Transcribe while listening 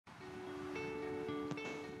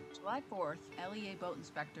July 4th, LEA boat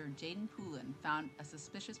inspector Jaden Poulin found a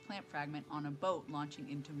suspicious plant fragment on a boat launching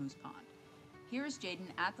into Moose Pond. Here is Jaden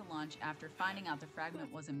at the launch after finding out the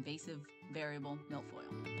fragment was invasive variable milfoil.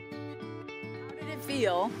 How did it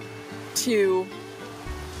feel to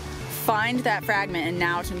find that fragment and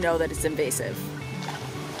now to know that it's invasive?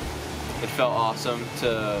 It felt awesome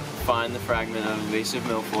to find the fragment of invasive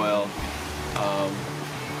milfoil.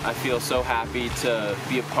 I feel so happy to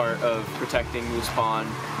be a part of protecting Moose Pond.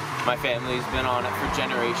 My family's been on it for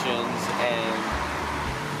generations, and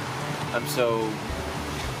I'm so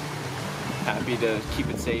happy to keep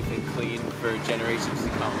it safe and clean for generations to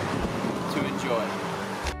come to enjoy.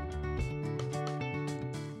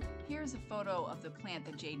 Here's a photo of the plant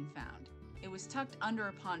that Jaden found. It was tucked under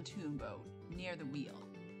a pontoon boat near the wheel.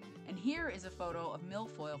 And here is a photo of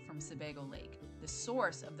milfoil from Sebago Lake, the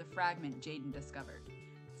source of the fragment Jaden discovered.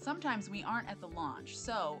 Sometimes we aren't at the launch,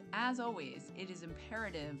 so as always, it is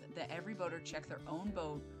imperative that every boater check their own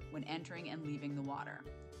boat when entering and leaving the water.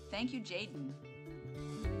 Thank you, Jaden.